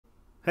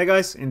Hey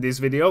guys, in this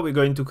video we're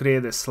going to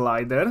create a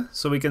slider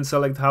so we can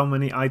select how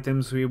many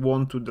items we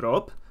want to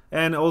drop,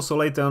 and also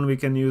later on we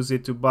can use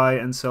it to buy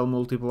and sell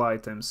multiple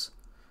items.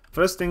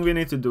 First thing we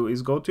need to do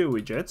is go to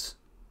widgets.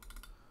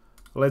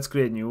 Let's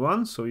create a new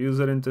one, so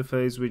user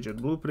interface widget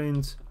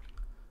blueprint,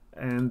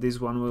 and this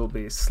one will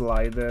be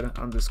slider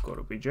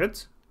underscore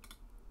widget.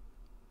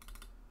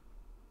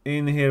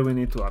 In here we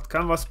need to add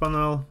canvas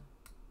panel,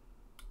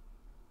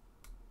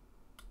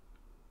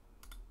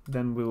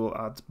 then we will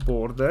add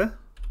border.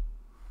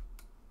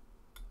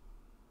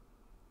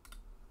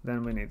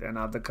 Then we need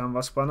another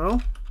canvas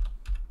panel,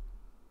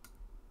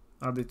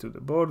 add it to the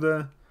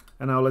border,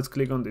 and now let's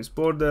click on this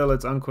border,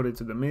 let's anchor it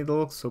to the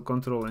middle, so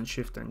Control and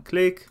Shift and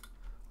click.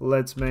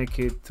 Let's make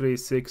it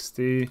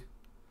 360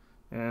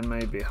 and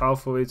maybe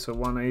half of it, so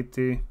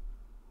 180.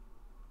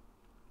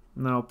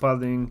 Now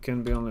padding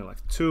can be only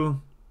like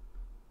 2.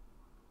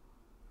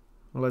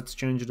 Let's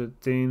change the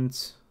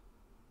tint,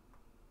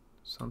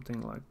 something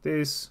like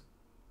this.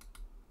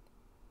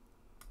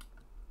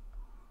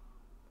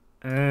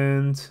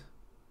 And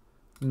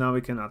now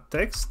we can add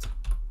text,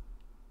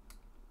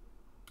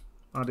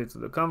 add it to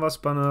the canvas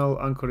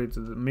panel, anchor it to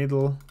the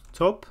middle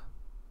top,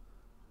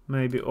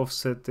 maybe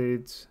offset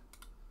it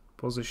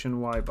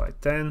position Y by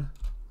 10,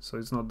 so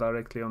it's not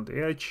directly on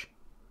the edge.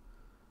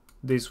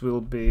 This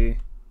will be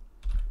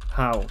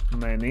how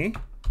many,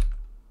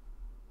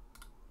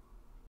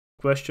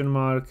 question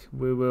mark.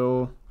 We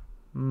will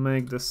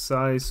make the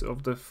size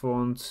of the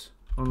font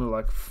only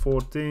like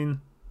 14.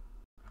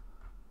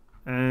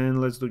 And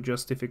let's do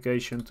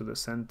justification to the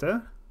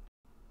center.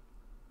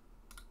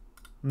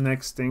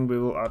 Next thing, we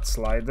will add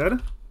slider.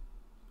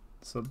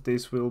 So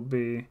this will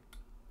be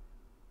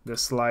the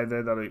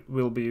slider that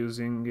we'll be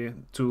using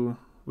to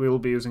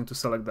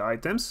select the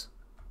items.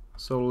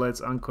 So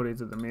let's anchor it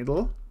to the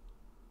middle.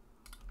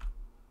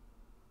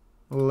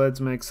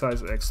 Let's make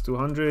size X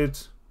 200,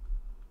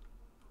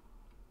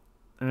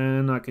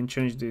 and I can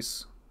change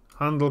this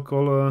handle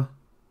color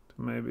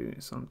to maybe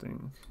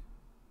something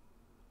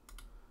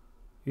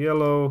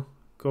yellow,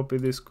 copy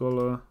this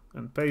color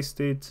and paste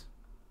it.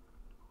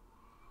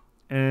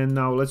 And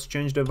now let's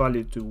change the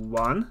value to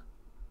 1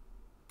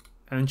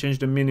 and change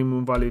the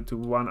minimum value to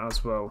 1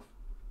 as well.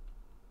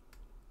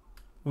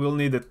 We'll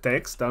need a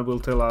text that will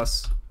tell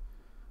us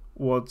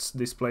what's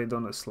displayed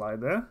on the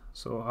slider,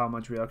 so how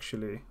much we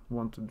actually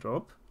want to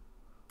drop.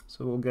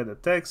 So we'll get a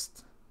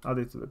text, add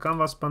it to the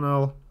canvas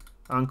panel,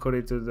 anchor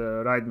it to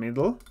the right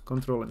middle,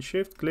 Control and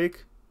Shift,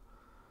 click.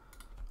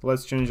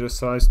 Let's change the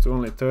size to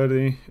only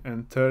 30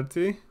 and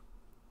 30.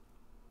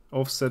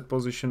 Offset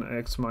position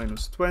X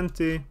minus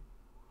 20.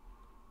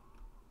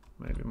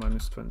 Maybe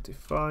minus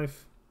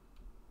 25.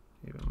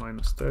 Even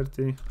minus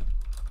 30.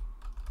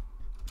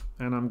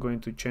 And I'm going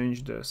to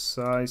change the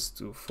size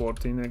to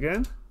 14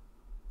 again.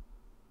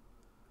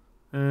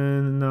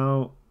 And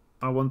now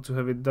I want to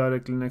have it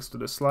directly next to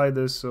the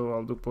slider, so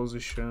I'll do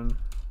position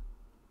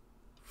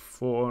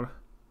 4.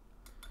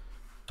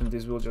 And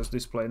this will just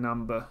display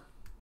number.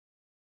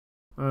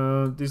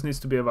 This needs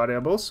to be a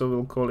variable, so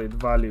we'll call it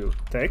value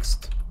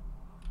text.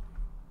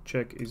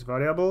 Check is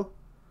variable.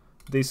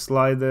 This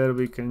slider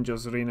we can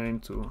just rename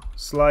to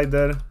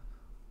slider,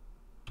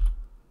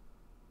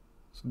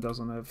 so it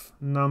doesn't have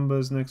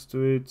numbers next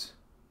to it.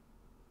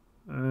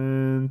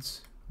 And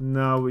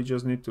now we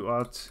just need to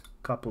add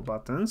couple of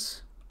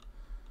buttons.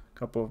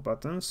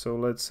 So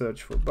let's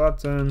search for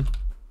button,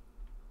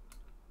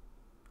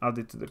 add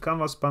it to the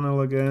canvas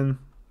panel again.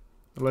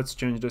 Let's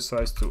change the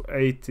size to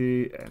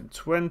 80 and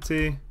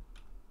 20.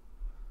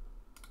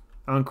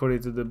 Anchor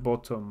it to the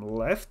bottom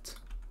left.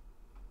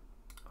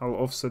 I'll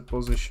offset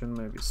position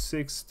maybe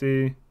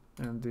 60,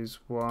 and this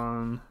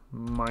one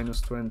minus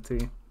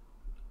 20.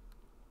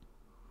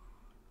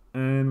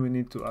 And we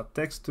need to add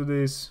text to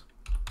this,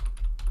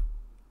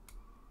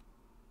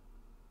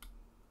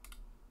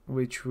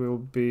 which will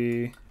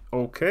be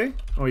OK,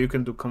 or you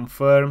can do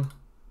confirm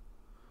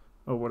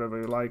or whatever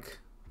you like.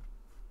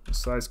 The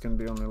size can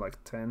be only like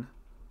 10.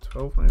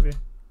 12 maybe.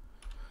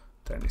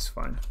 10 is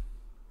fine.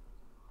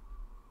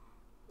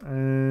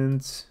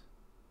 And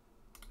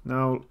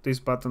now this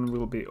button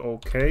will be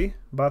OK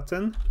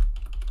button.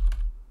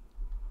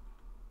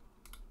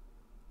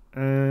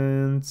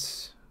 And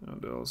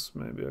what else?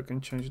 Maybe I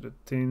can change the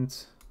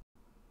tint.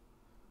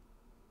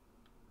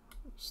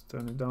 Just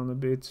turn it down a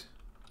bit.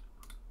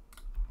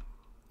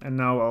 And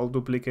now I'll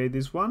duplicate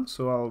this one,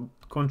 so I'll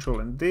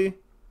Control and D.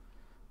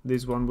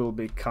 This one will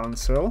be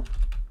cancel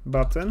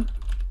button.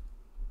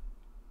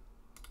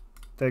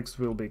 Text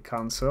will be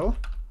cancel,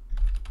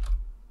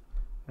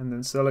 and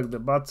then select the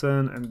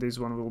button, and this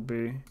one will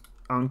be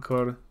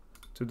anchor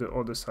to the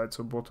other side,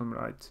 so bottom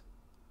right.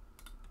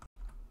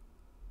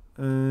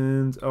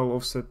 And I'll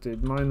offset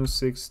it minus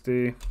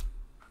 60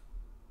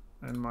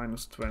 and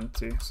minus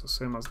 20, so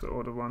same as the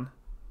other one.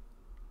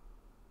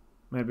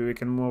 Maybe we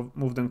can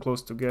move them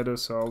close together,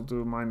 so I'll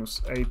do minus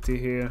 80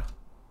 here,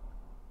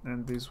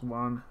 and this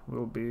one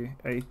will be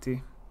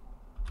 80.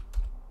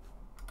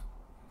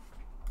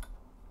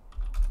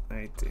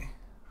 80.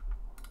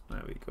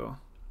 There we go.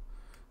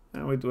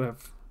 And we do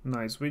have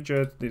nice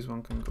widget. This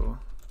one can go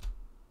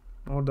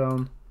more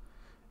down,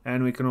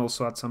 and we can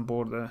also add some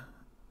border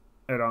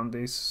around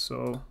this.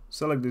 So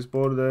select this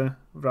border,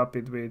 wrap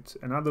it with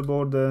another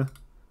border.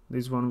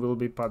 This one will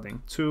be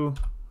padding 2,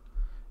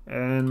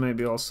 and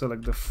maybe I'll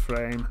select the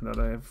frame that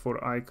I have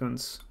for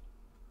icons,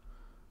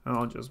 and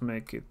I'll just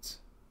make it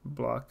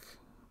black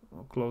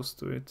or close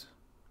to it.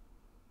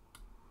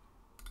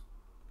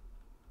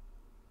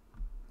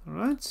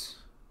 Alright,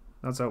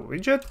 that's our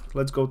widget.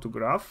 Let's go to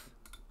graph,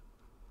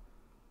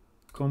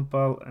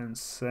 compile and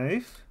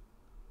save.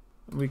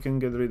 We can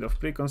get rid of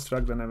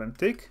pre-construct and event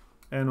tick,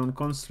 and on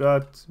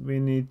construct we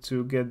need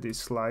to get this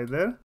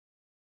slider,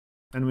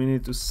 and we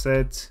need to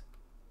set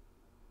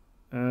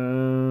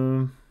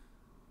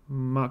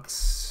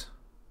max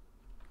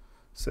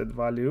set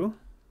value.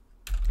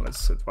 Let's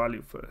set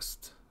value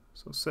first.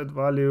 So set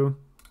value,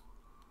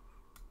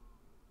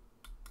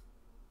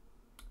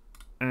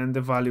 and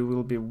the value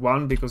will be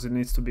 1 because it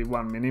needs to be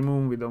 1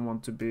 minimum. We don't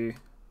want to be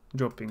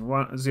dropping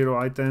 0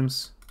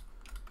 items.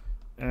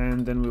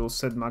 And then we'll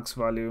set max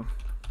value.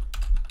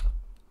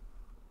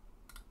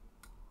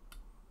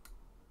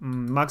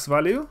 Max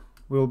value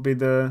will be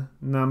the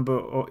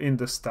number in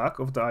the stack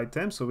of the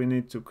item, so we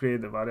need to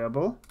create a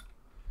variable.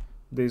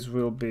 This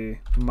will be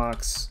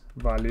max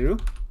value.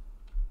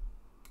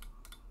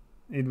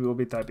 It will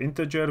be type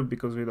integer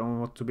because we don't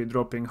want to be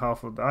dropping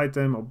half of the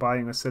item or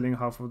buying or selling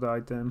half of the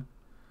item.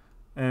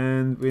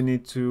 And we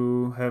need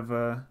to have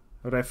a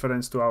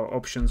reference to our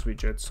options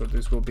widget. So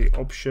this will be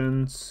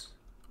options,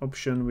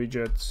 option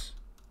widget,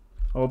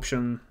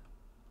 option.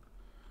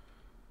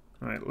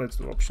 All right, let's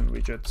do option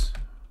widget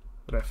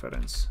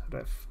reference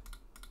ref,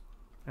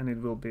 and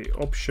it will be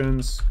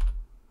options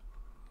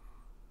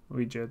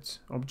widget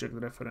object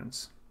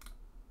reference.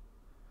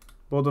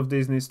 Both of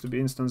these needs to be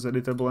instance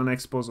editable and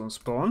expose on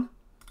spawn.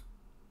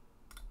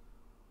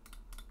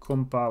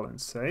 Compile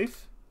and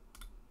save.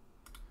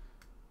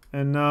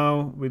 And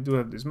now we do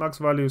have this max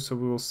value, so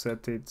we will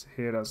set it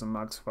here as a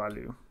max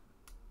value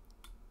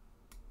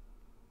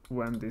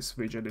when this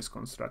widget is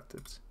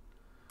constructed.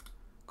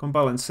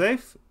 Compile and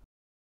save.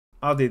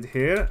 Add it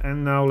here,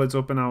 and now let's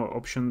open our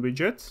option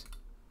widget.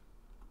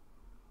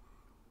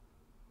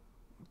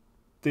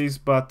 These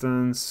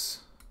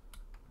buttons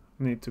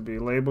need to be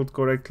labeled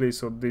correctly,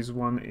 so this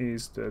one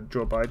is the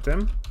drop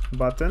item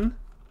button,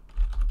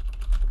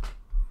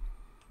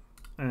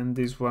 and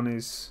this one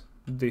is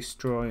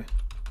destroy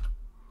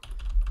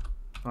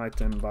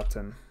item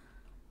button.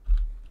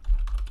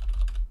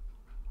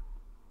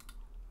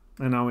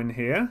 And now in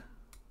here,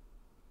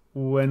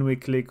 when we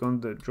click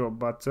on the drop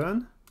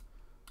button,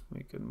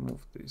 we can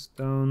move this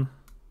down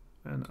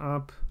and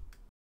up.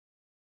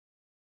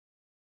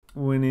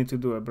 We need to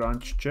do a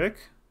branch check.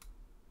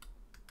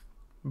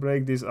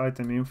 Break this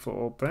item info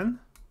open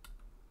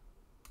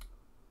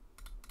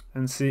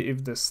and see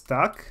if the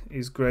stack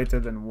is greater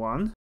than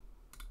 1.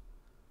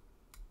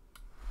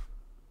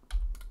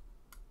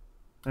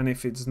 And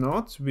if it's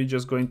not, we're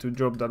just going to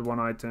drop that one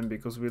item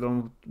because we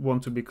don't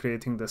want to be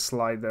creating the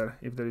slider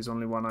if there is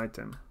only one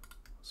item.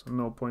 So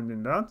no point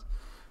in that.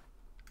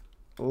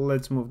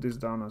 Let's move this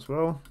down as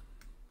well.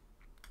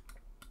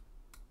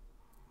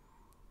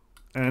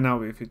 And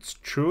now if it's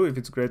true, if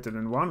it's greater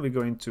than 1, we're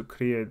going to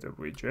create a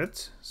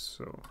widget.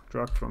 So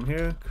drag from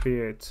here,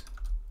 create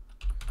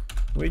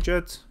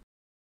widget.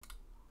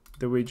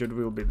 The widget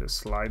will be the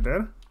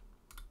slider.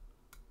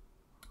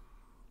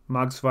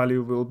 Max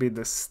value will be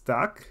the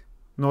stack,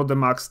 not the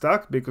max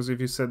stack, because if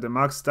you set the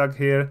max stack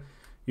here,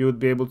 you would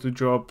be able to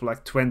drop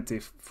like 20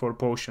 for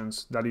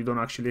potions that you don't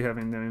actually have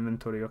in the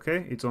inventory,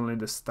 okay? It's only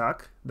the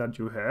stack that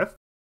you have.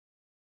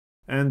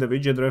 And the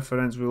widget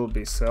reference will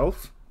be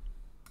self.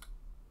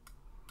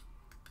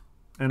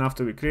 And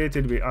after we create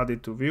it, we add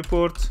it to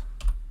viewport.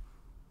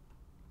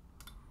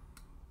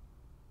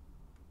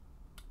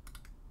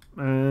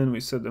 And we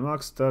set the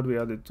max stat, we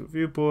add it to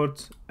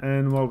viewport.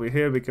 And while we're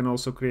here, we can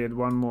also create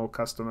one more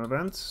custom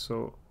event.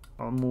 So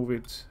I'll move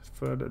it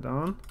further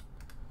down.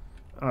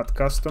 Add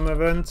custom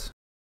event.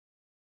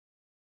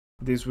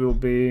 This will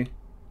be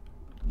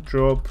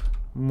drop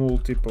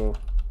multiple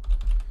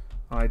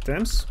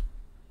items.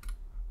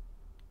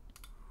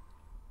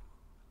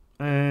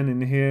 And in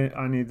here,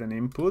 I need an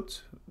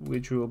input,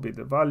 which will be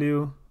the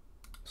value.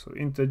 So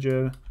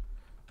integer,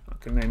 I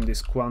can name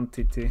this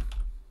quantity.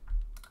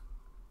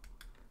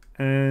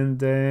 And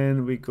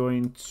then we're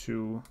going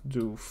to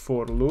do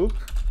for loop.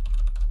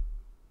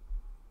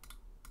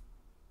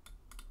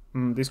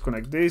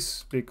 Disconnect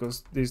this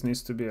because this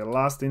needs to be a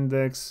last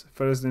index.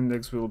 First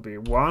index will be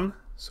 1.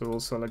 So we'll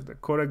select the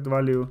correct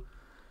value.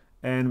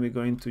 And we're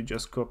going to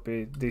just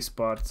copy this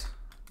part,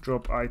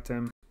 drop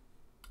item.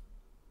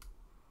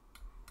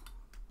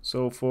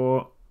 So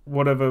for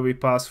whatever we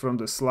pass from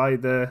the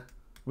slider,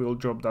 we'll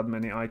drop that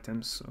many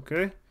items,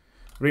 okay?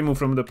 Remove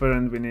from the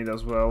parent we need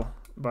as well,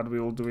 but we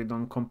will do it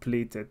on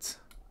completed.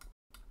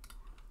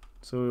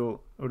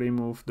 So we'll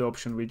remove the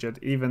option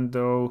widget, even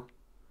though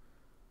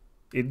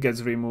it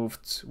gets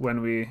removed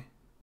when we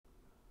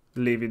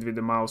leave it with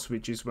the mouse,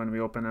 which is when we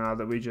open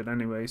another widget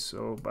anyway,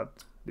 so,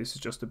 but this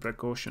is just a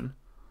precaution.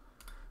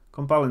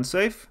 Compile and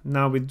save.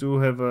 Now we do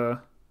have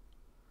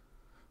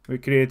we're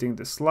creating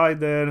the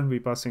slider, we're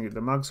passing it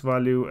the max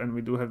value, and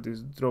we do have this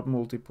drop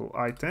multiple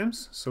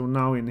items. So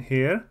now in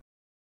here,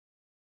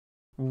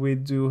 we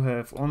do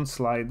have on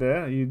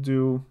slider, you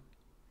do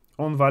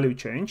on value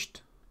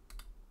changed.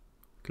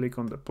 Click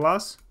on the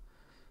plus.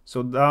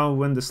 So now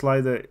when the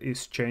slider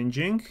is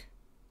changing,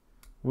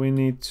 we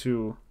need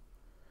to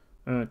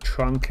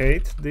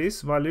truncate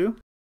this value,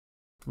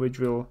 which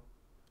will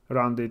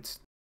round it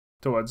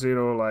towards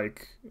 0.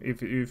 Like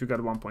if you got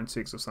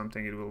 1.6 or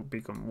something, it will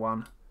become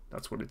 1.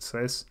 That's what it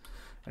says.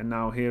 And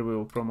now here we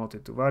will promote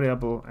it to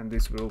variable, and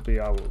this will be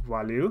our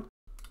value.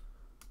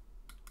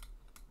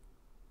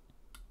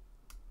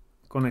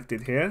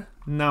 Connected here.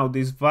 Now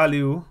this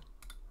value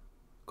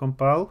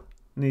compile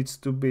needs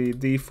to be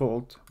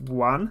default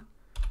 1,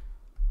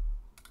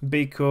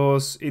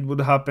 because it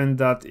would happen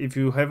that if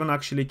you haven't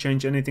actually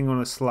changed anything on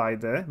a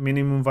slider,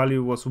 minimum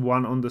value was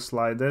 1 on the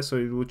slider, so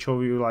it would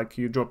show you like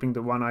you dropping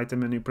the 1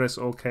 item and you press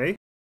OK.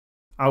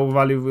 Our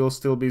value will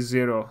still be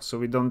 0, so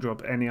we don't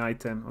drop any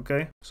item,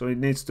 okay? So it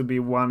needs to be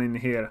 1 in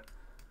here.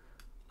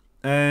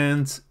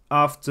 And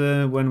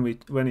after when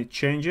it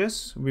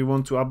changes, we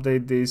want to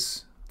update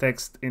this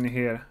text in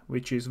here,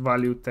 which is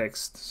value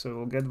text. So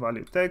we'll get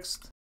value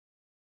text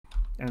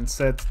and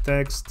set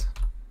text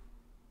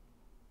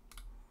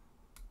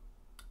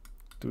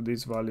to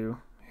this value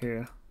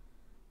here.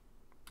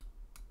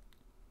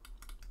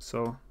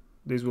 So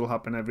this will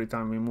happen every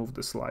time we move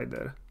the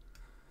slider.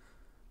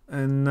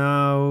 And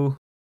now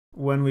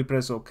when we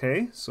press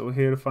OK, so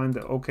here find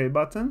the OK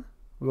button,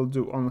 we'll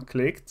do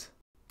onClicked,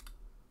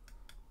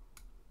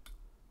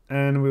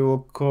 and we will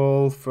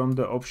call from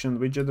the option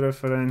widget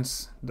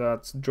reference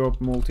that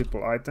drop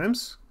multiple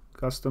items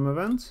custom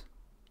event,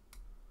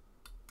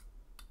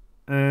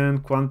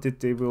 and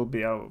quantity will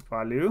be our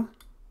value,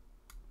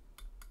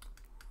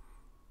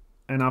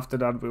 and after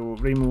that we will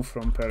remove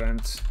from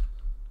parent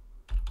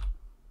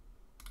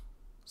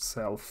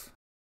self.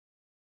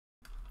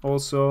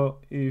 Also,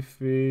 if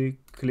we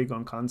click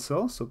on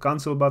cancel, so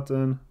cancel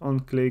button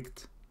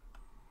onClicked,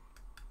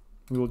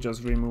 we will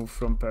just remove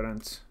from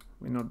parent.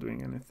 We're not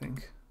doing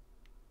anything.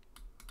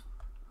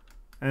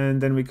 And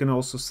then we can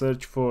also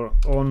search for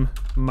on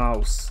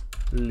mouse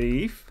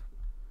leave,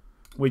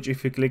 which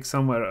if you click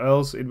somewhere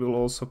else, it will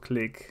also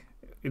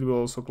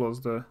close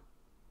the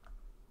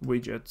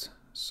widget.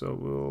 So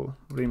we'll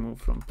remove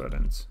from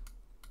parent.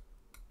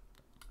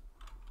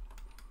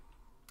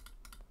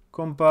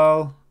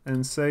 Compile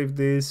and save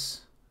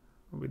this.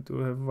 We do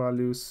have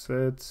values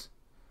set.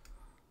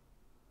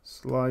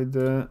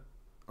 Slider.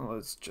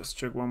 Let's just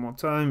check one more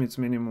time. It's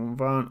minimum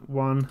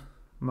 1.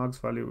 Max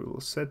value we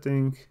will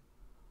setting.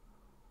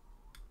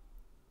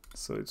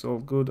 So it's all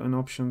good. And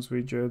options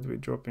widget, we're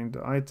dropping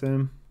the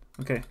item.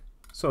 Okay,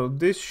 so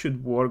this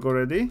should work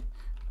already,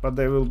 but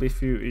there will be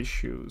few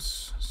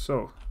issues.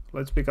 So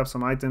let's pick up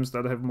some items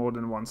that have more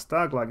than 1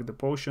 stack, like the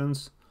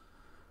potions.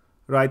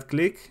 Right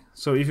click.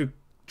 So if you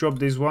drop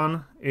this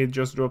one, it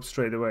just drops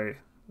straight away.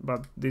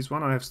 But this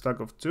one I have stack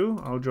of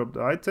 2. I'll drop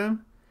the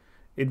item.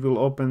 It will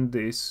open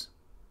this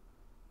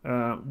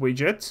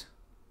widget,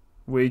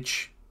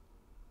 which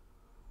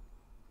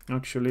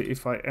actually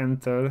if I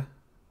enter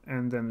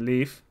and then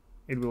leave,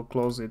 it will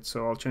close it.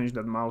 So I'll change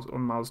that mouse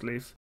on mouse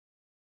leave.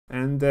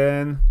 And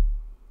then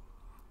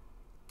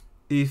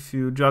if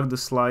you drag the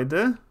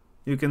slider,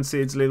 you can see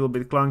it's a little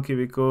bit clunky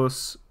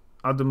because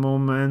at the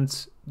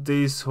moment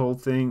this whole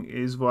thing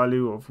is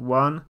value of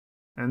 1,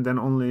 and then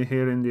only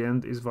here in the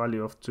end is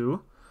value of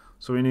 2.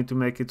 So we need to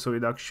make it so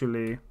it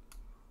actually,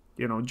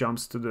 you know,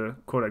 jumps to the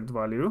correct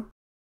value,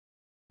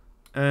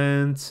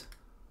 and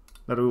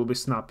that will be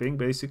snapping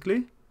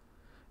basically.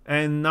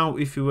 And now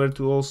if you were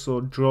to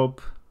also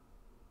drop,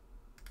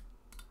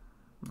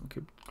 I'll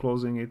keep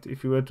closing it,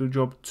 if you were to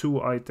drop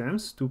 2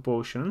 items, 2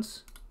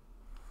 potions,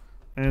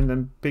 and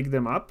then pick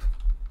them up,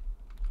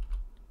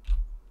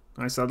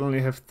 I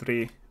suddenly have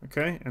 3,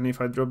 okay? And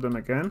if I drop them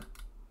again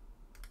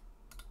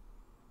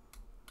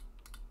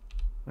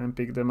and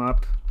pick them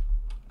up,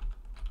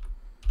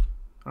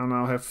 I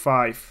now have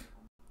 5.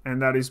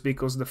 And that is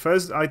because the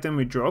first item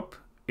we drop,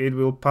 it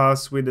will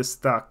pass with a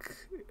stack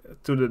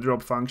to the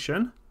drop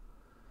function.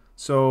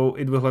 So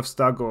it will have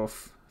stack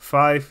of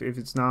 5.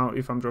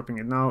 If I'm dropping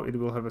it now, it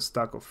will have a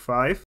stack of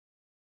 5.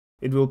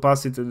 It will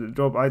pass it to the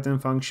drop item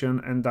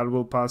function, and that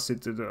will pass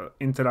it to the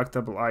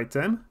interactable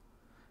item.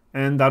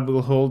 And that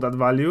will hold that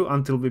value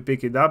until we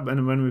pick it up.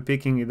 And when we're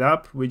picking it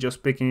up, we're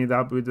just picking it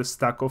up with a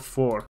stack of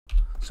 4.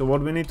 So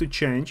what we need to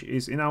change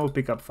is in our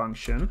pickup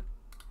function,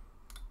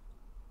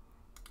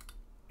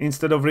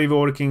 instead of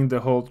reworking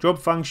the whole drop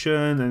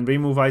function and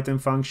remove item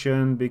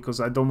function, because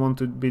I don't want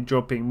to be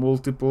dropping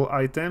multiple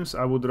items,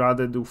 I would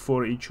rather do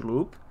for each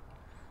loop.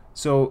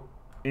 So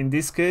in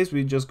this case,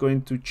 we're just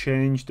going to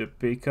change the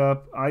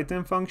pickup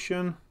item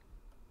function.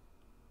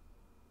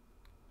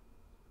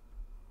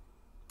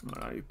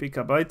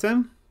 Pickup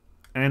item,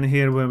 and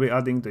here when we're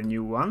adding the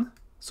new one.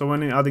 So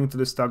when we're adding to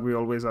the stack, we're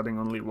always adding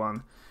only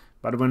 1.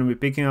 But when we're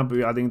picking up,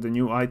 we're adding the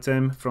new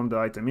item from the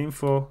item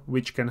info,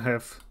 which can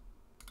have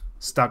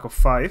stack of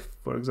 5,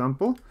 for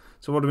example.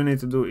 So what we need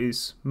to do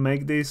is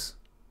make this,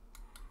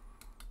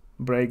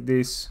 break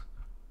this,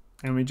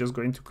 and we're just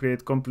going to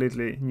create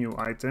completely new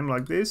item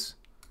like this.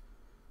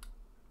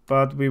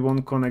 But we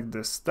won't connect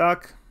the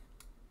stack,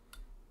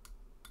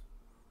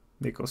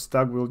 because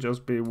stack will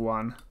just be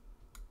 1.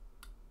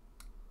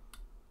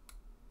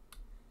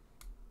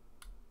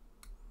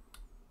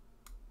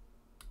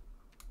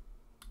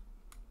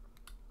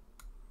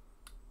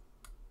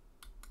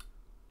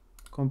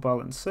 Compile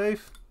and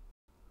save.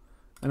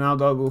 And now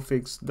that will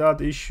fix that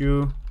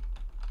issue.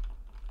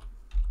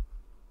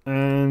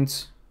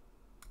 And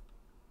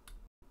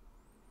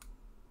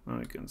now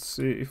you can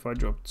see if I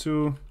drop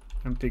 2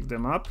 and pick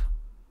them up,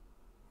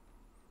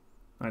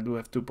 I do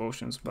have 2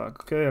 potions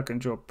back. Okay, I can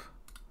drop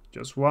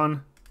just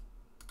 1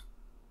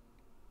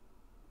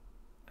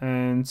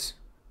 and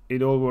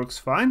it all works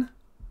fine.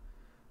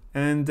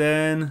 And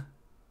then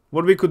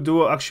what we could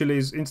do actually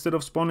is, instead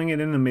of spawning it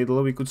in the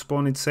middle, we could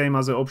spawn it same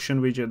as the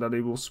option widget, that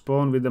it will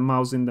spawn with the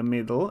mouse in the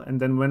middle, and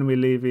then when we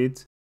leave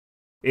it,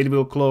 it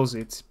will close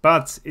it.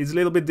 But it's a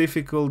little bit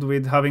difficult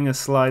with having a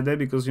slider,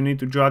 because you need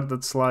to drag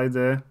that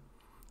slider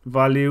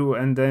value,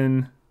 and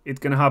then it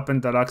can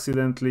happen that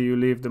accidentally you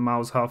leave the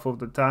mouse half of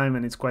the time,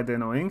 and it's quite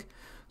annoying.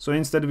 So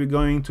instead we're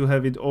going to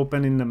have it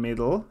open in the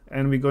middle,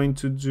 and we're going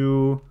to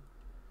do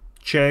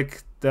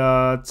check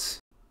that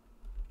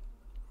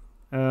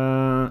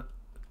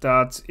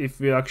that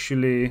if we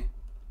actually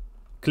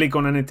click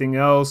on anything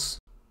else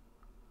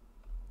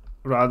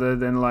rather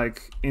than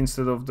like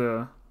instead of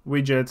the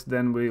widget,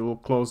 then we will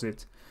close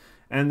it.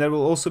 And there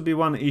will also be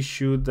one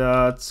issue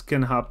that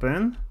can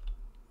happen.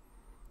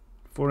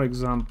 For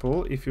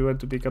example, if you were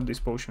to pick up these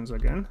potions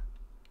again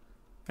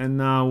and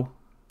now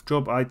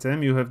drop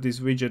item, you have this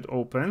widget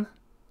open,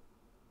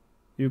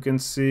 you can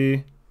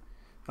see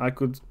I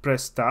could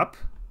press tab,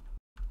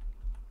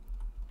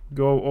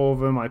 go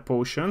over my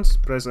potions,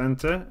 press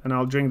enter, and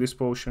I'll drink this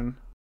potion.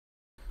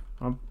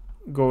 I'll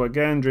go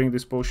again, drink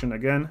this potion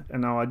again,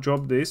 and now I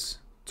drop this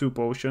 2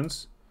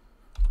 potions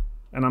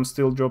and I'm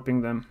still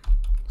dropping them.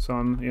 So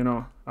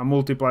I'm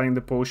multiplying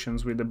the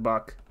potions with the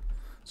bug.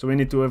 So we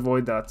need to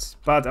avoid that.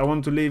 But I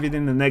want to leave it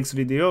in the next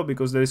video,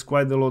 because there is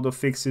quite a lot of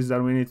fixes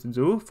that we need to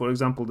do. For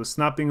example, the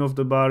snapping of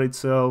the bar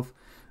itself,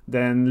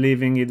 then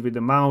leaving it with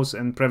the mouse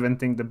and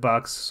preventing the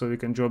bugs so you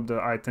can drop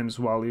the items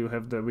while you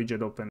have the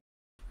widget open.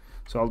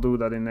 So I'll do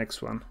that in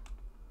next one.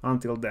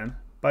 Until then,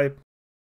 bye.